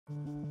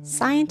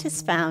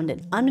Scientists found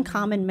an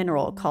uncommon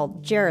mineral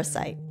called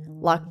jarosite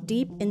locked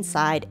deep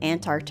inside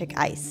Antarctic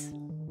ice.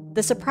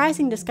 The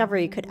surprising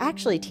discovery could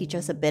actually teach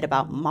us a bit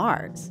about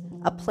Mars,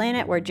 a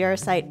planet where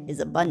jarosite is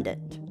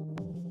abundant.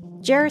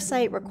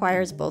 Jarosite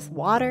requires both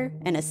water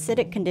and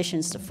acidic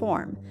conditions to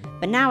form,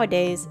 but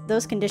nowadays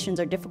those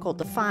conditions are difficult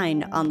to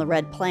find on the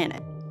red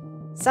planet.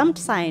 Some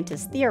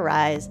scientists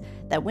theorize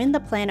that when the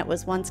planet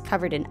was once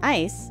covered in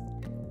ice,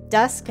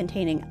 dust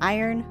containing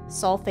iron,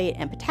 sulfate,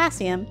 and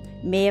potassium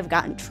may have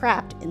gotten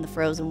trapped in the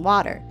frozen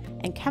water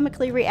and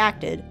chemically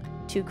reacted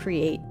to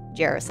create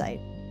jarosite.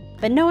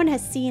 But no one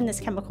has seen this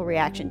chemical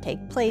reaction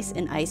take place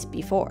in ice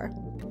before.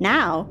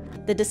 Now,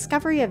 the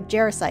discovery of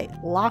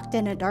jarosite locked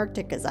in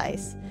Antarctica's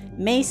ice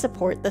may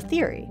support the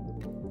theory.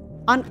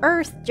 On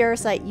Earth,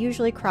 jarosite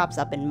usually crops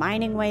up in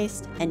mining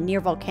waste and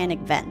near volcanic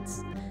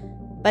vents,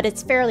 but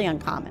it's fairly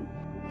uncommon.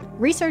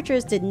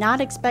 Researchers did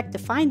not expect to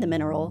find the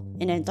mineral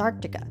in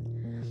Antarctica,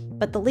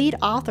 but the lead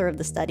author of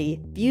the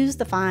study views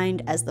the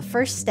find as the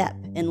first step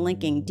in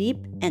linking deep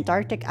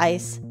Antarctic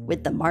ice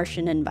with the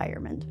Martian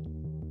environment.